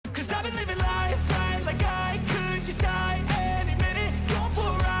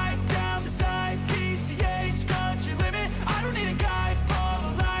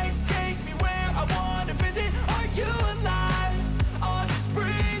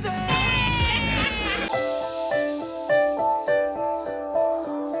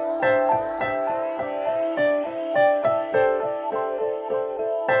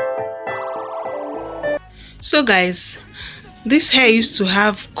So guys, this hair used to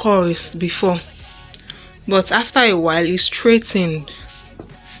have curls before, but after a while it straightened.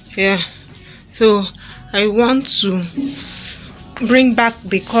 Yeah, so I want to bring back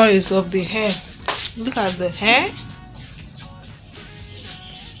the curls of the hair. Look at the hair.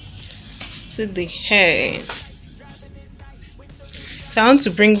 See the hair. So I want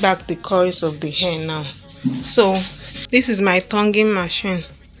to bring back the curls of the hair now. So this is my tonguing machine.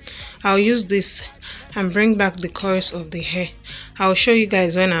 I'll use this and bring back the curls of the hair. I'll show you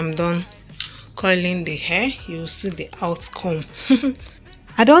guys when I'm done curling the hair. You'll see the outcome.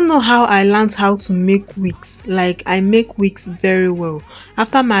 I don't know how I learned how to make wigs. Like, I make wigs very well.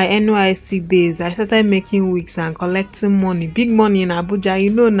 After my NYSC days, I started making wigs and collecting money. Big money in Abuja,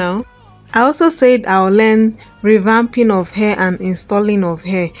 you know now. I also said I'll learn revamping of hair and installing of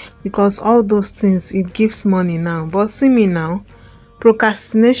hair, because all those things, it gives money now. But see me now,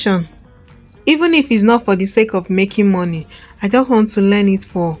 procrastination. Even if it's not for the sake of making money, I just want to learn it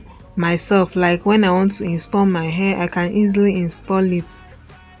for myself. Like when I want to install my hair, I can easily install it.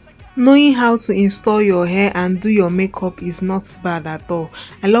 Knowing how to install your hair and do your makeup is not bad at all.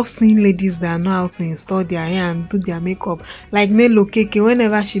 I love seeing ladies that know how to install their hair and do their makeup. Like Nelo Keke,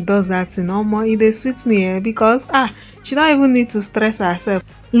 whenever she does that thing, it dey sweet me because she don't even need to stress herself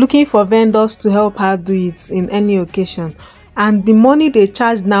looking for vendors to help her do it in any occasion. And the money they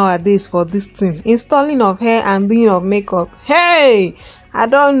charge nowadays for this thing, installing of hair and doing of makeup, hey, I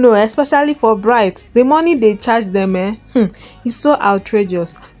don't know, especially for brides, the money they charge them is so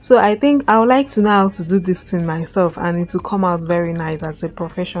outrageous. So I think I would like to know how to do this thing myself, and it will come out very nice as a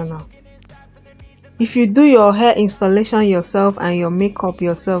professional. If you do your hair installation yourself and your makeup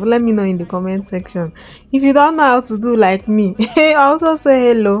yourself, let me know in the comment section. If you don't know how to do like me, I also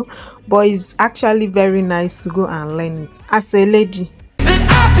say hello, but it's actually very nice to go and learn it as a lady.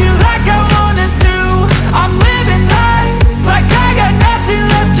 I'm living life like I got nothing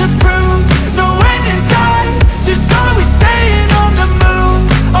left to prove. No end in sight, just always staying on the move.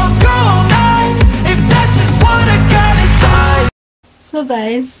 I'll go all night if that's just what I gotta do. So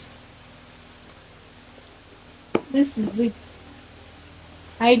guys, this is it.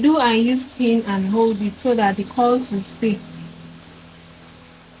 I do and use pin and hold it so that the curls will stay.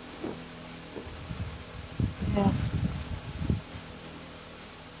 Yeah.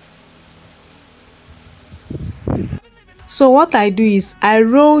 So what I do is I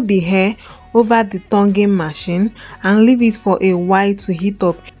roll the hair over the tonguing machine and leave it for a while to heat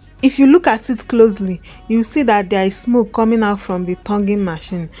up. If you look at it closely, you see that there is smoke coming out from the tonguing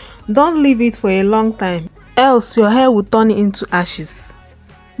machine. Don't leave it for a long time, else your hair will turn into ashes.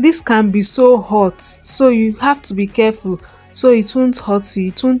 This can be so hot, so you have to be careful so it won't hurt you,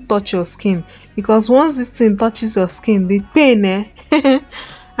 it won't touch your skin, because once this thing touches your skin, the pain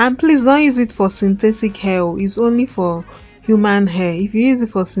and please don't use it for synthetic hair. It's only for human hair. If you use it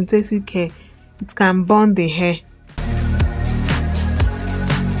for synthetic hair, it can burn the hair.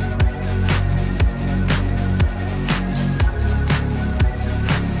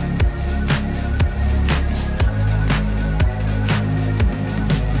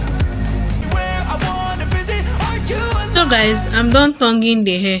 So guys, I'm done tonguing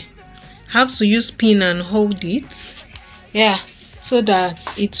the hair. I have to use pin and hold it, yeah, so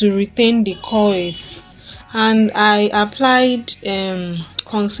that it will retain the coils. And I applied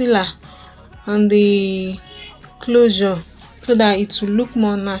concealer on the closure so that it will look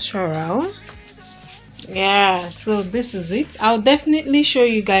more natural. Yeah, so this is it. I'll definitely show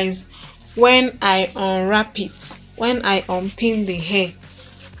you guys when I unwrap it, when I unpin the hair,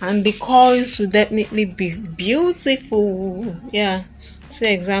 and the coils will definitely be beautiful. Yeah,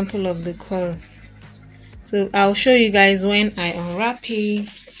 see example of the coil. So I'll show you guys when I unwrap it.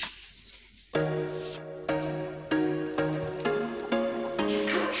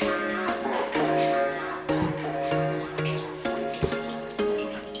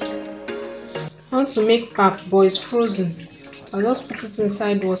 I want to make pap, but it's frozen. I'll just put it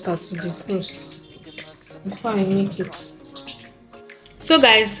inside water to defrost before I make it. So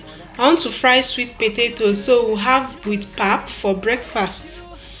guys, I want to fry sweet potatoes, so we'll have with pap for breakfast.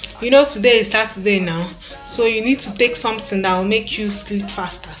 You know, today is Saturday now, so you need to take something that will make you sleep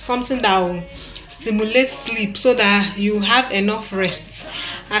faster, something that will stimulate sleep so that you have enough rest,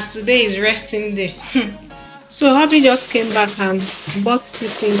 as today is resting day. So hubby just came back and bought few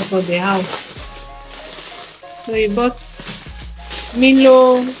things for the house. So he bought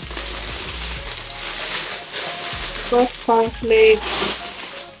Milo, got cornflakes,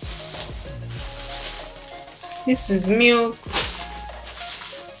 this is milk,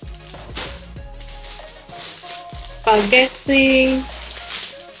 spaghetti,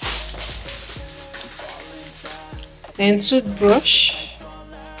 and toothbrush,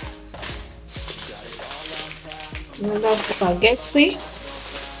 another spaghetti,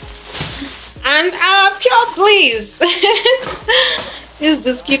 and our pure bliss. This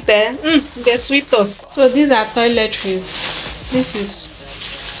biscuit the sweetest. So these are toiletries. This is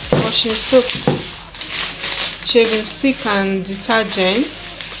washing soap, shaving stick, and detergent.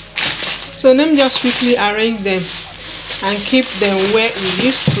 So let me just quickly arrange them and keep them where it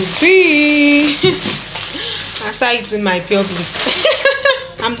used to be. I start eating my pure bliss.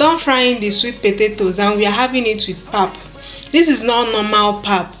 I'm done frying the sweet potatoes and we are having it with pap. This is not normal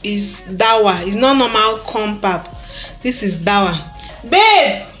pap, it's dawa. It's not normal corn pap. This is dawa.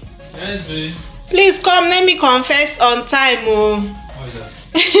 Babe! Yes, babe. Please come, let me confess on time. Oh. What is that?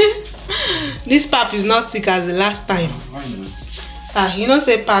 This pap is not thick as the last time. Why not? You know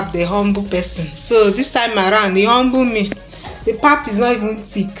say pap the humble person. So this time around he humble me. The pap is not even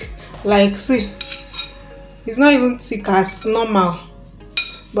thick. Like see, it's not even thick as normal.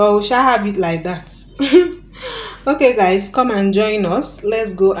 But we shall have it like that. Okay guys, come and join us.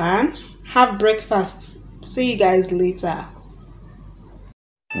 Let's go and have breakfast. See you guys later.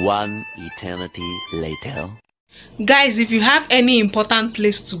 One eternity later. Guys, if you have any important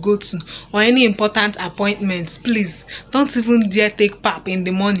place to go to or any important appointments, please don't even dare take pap in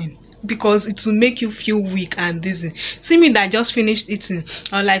the morning, because it will make you feel weak and dizzy. See me that just finished eating,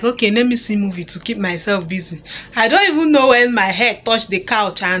 or like, okay, let me see movie to keep myself busy. I don't even know when my head touched the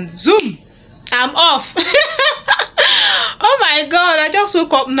couch and zoom, I'm off. Oh my god, I just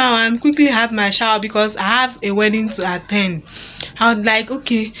woke up now and quickly had my shower because I have a wedding to attend. I was like,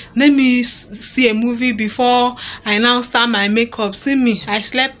 okay, let me see a movie before I now start my makeup. See me, I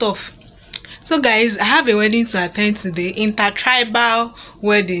slept off. So guys, I have a wedding to attend today, intertribal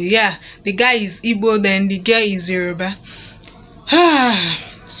wedding. Yeah, the guy is Igbo, then the girl is Yoruba.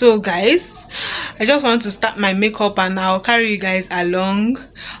 So guys, I just want to start my makeup and I'll carry you guys along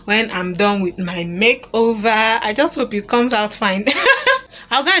when I'm done with my makeover. I just hope it comes out fine.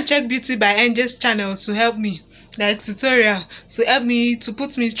 I'll go and check Beauty by Angel's channel to help me, like tutorial to help me, to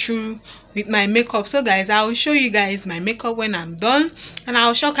put me through with my makeup. So guys, I will show you guys my makeup when I'm done, and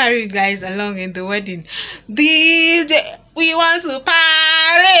I'll sure carry you guys along in the wedding. DJ, we want to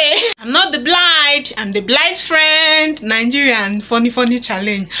party. I'm not the bride, I'm the bride friend. Nigerian funny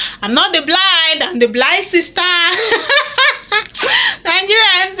challenge. I'm not the bride, I'm the bride sister.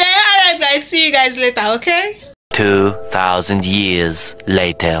 Nigerian say, alright guys, see you guys later, okay? 2,000 years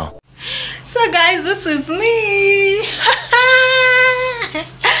later. So guys, this is me.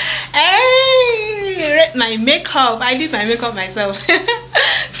 Hey, rate my makeup. I did my makeup myself.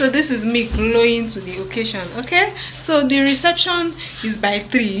 So this is me glowing to the occasion, okay? So the reception is by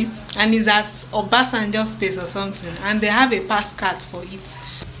 3 and is at Obasanjo space or something, and they have a pass card for it.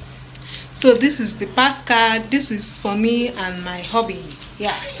 So this is the pass card. This is for me and my hobby.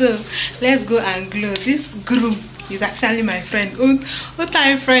 Yeah, so let's go and glow. This groom is actually my friend, old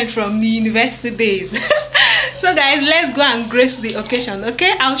time friend from the university days. So guys, let's go and grace the occasion,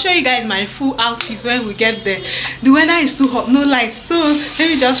 okay? I'll show you guys my full outfits when we get there. The weather is too hot, no light, so let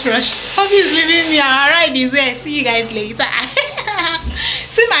me just rush. Hobby is leaving me, alright, is there. See you guys later.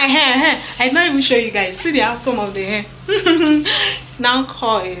 See my hair, I did not even show you guys. See the outcome of the hair. Now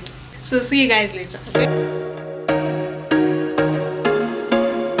coiled. So see you guys later, okay?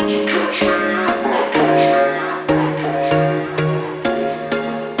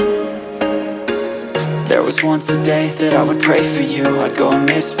 There was once a day that I would pray for you. I'd go and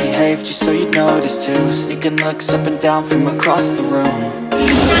misbehave just so you'd notice too. Sneaking looks up and down from across the room. You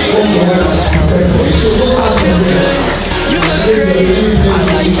look great, I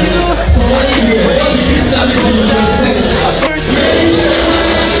like you. I can't wait, it's our first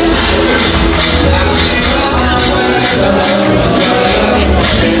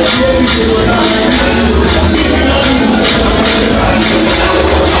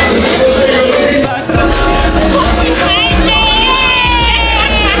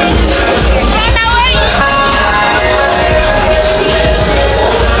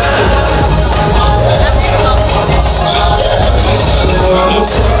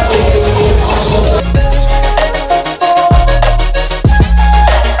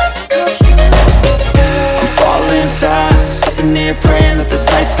I'm falling fast.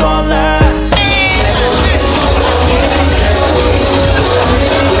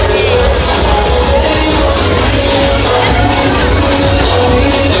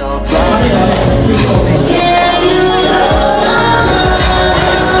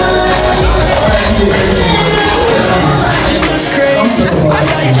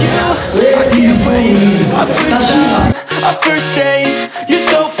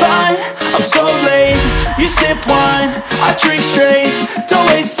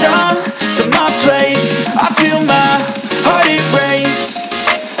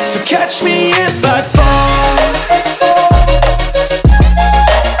 catch me if I fall.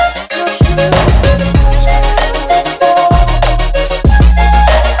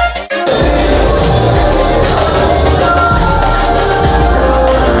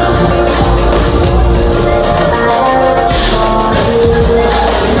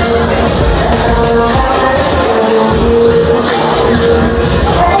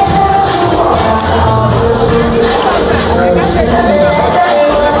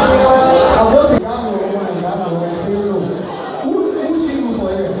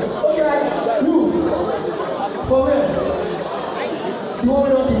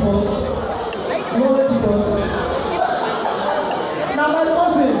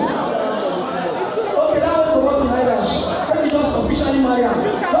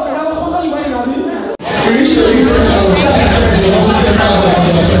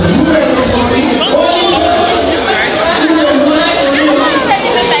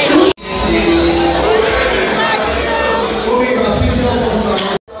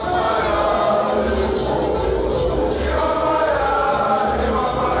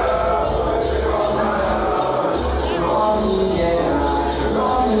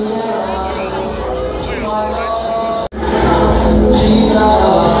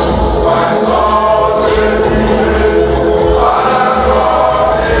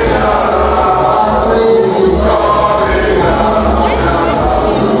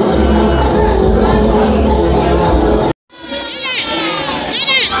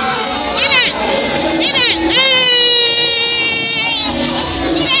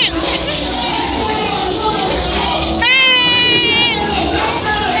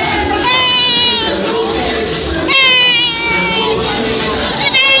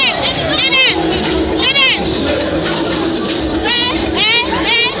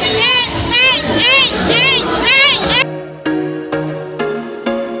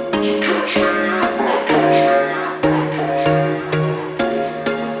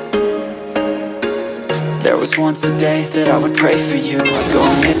 There was once a day that I would pray for you. I'd go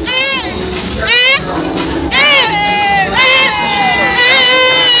and hit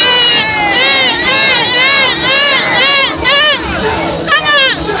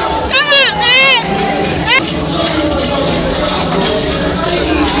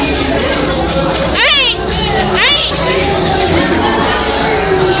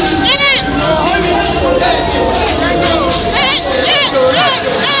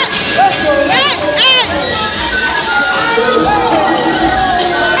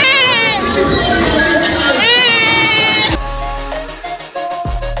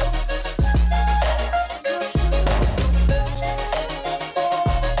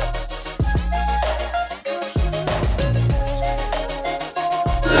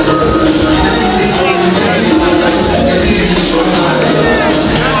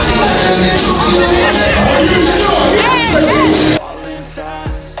falling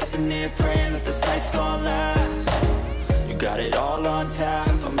fast, sitting here praying that this night's gonna last. You got it all on tap,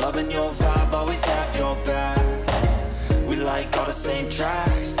 I'm loving your vibe, always have your back. We like all the same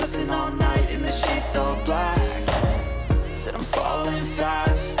tracks, listen all night in the sheets all black. Said I'm falling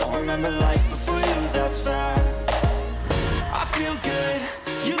fast, don't remember life before you, that's facts. I feel good,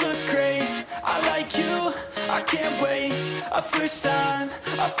 you look great, I like you, I can't wait. A first time,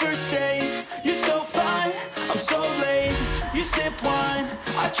 a first date, you're so fine, I'm so late. You sip wine,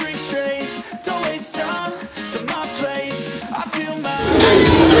 I drink straight, don't waste time to my place. I feel my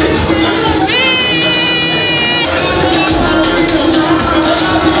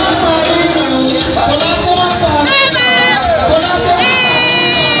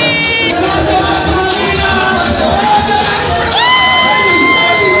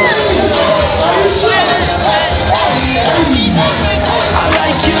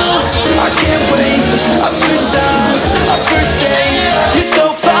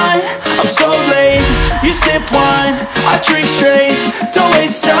wine, I drink straight, don't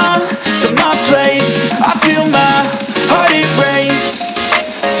waste time to my place. I feel my heart erase,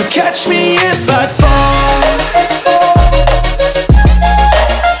 so catch me if I fall.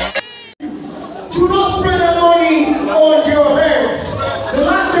 Do not spray the money on your heads. The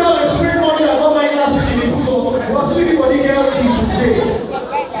last girl that sprayed money that got my last week in the Buso was looking for the girl till today.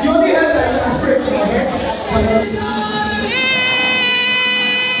 The only head that I sprayed in my head.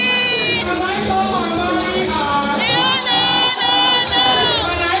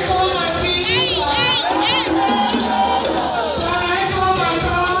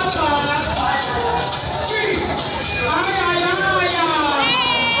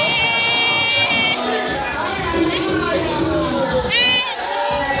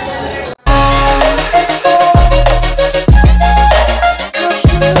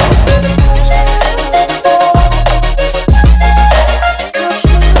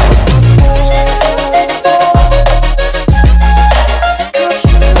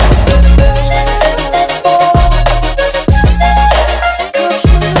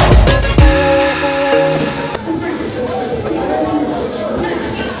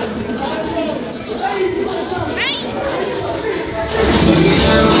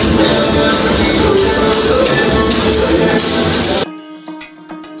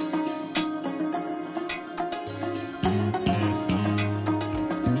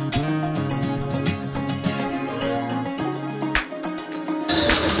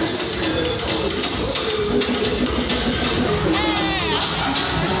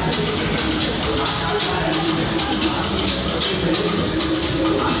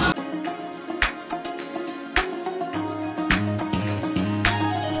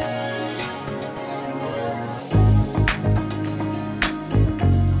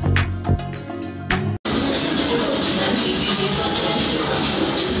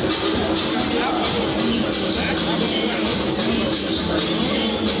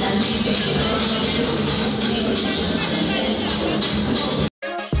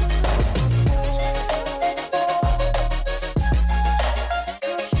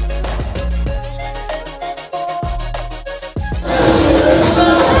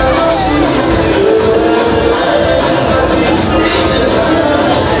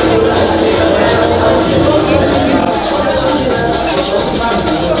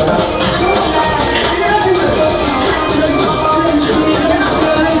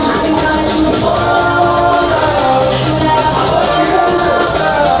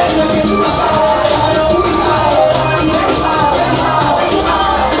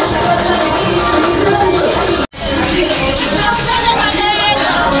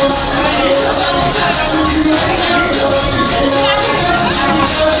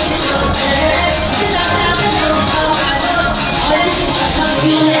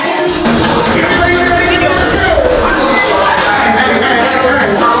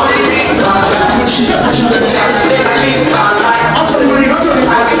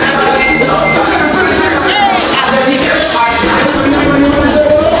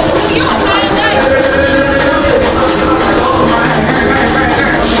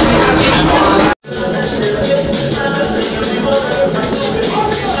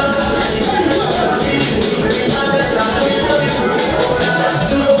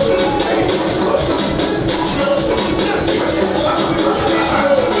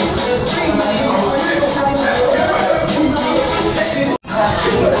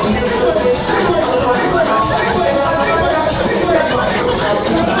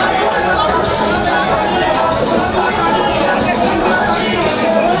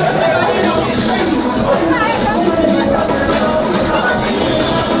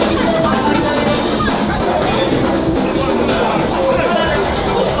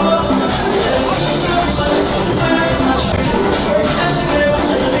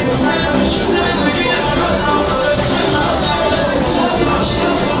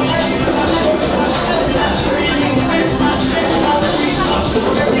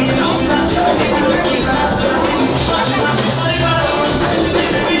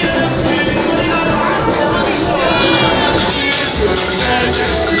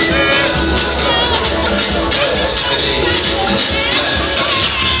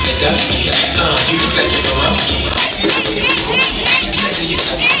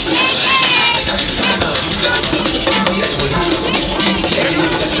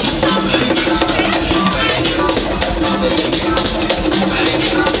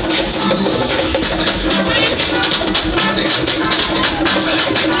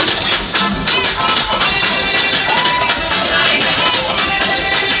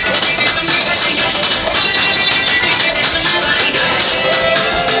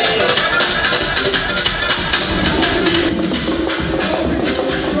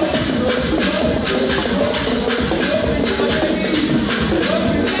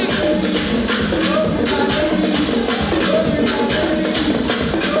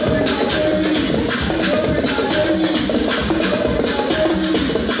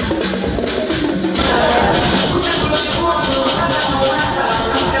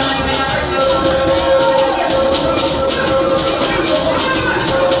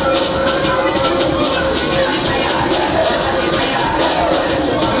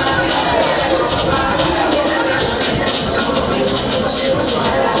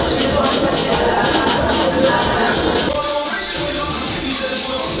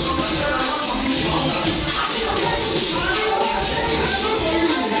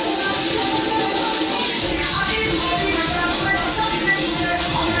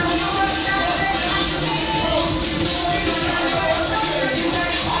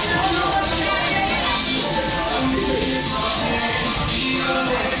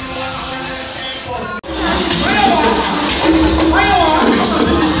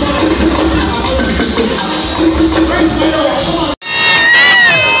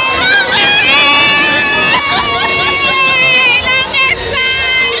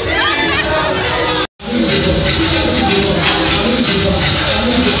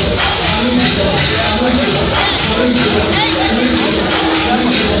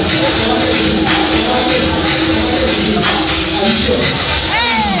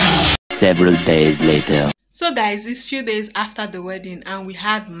 Several days later. So guys, it's few days after the wedding and we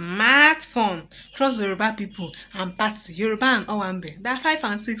had mad fun. Trust Yoruba people and party. Yoruba and Owambe. They're 5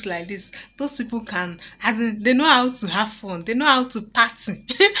 and 6 like this. Those people can, as in, they know how to have fun. They know how to party.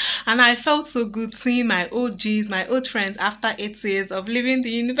 And I felt so good seeing my OGs, my old friends after 8 years of leaving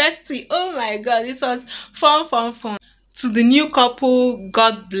the university. Oh my God, this was fun. To the new couple,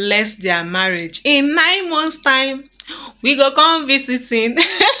 God bless their marriage. In 9 months' time, we go come visiting.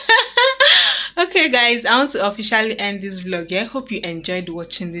 Okay guys, I want to officially end this vlog. I hope you enjoyed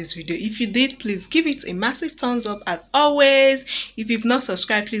watching this video. If you did, please give it a massive thumbs up as always. If you've not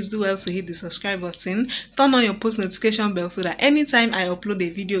subscribed, please do well to hit the subscribe button. Turn on your post notification bell so that anytime I upload a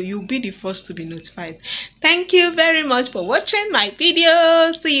video, you'll be the first to be notified. Thank you very much for watching my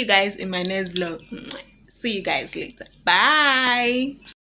video. See you guys in my next vlog. See you guys later. Bye.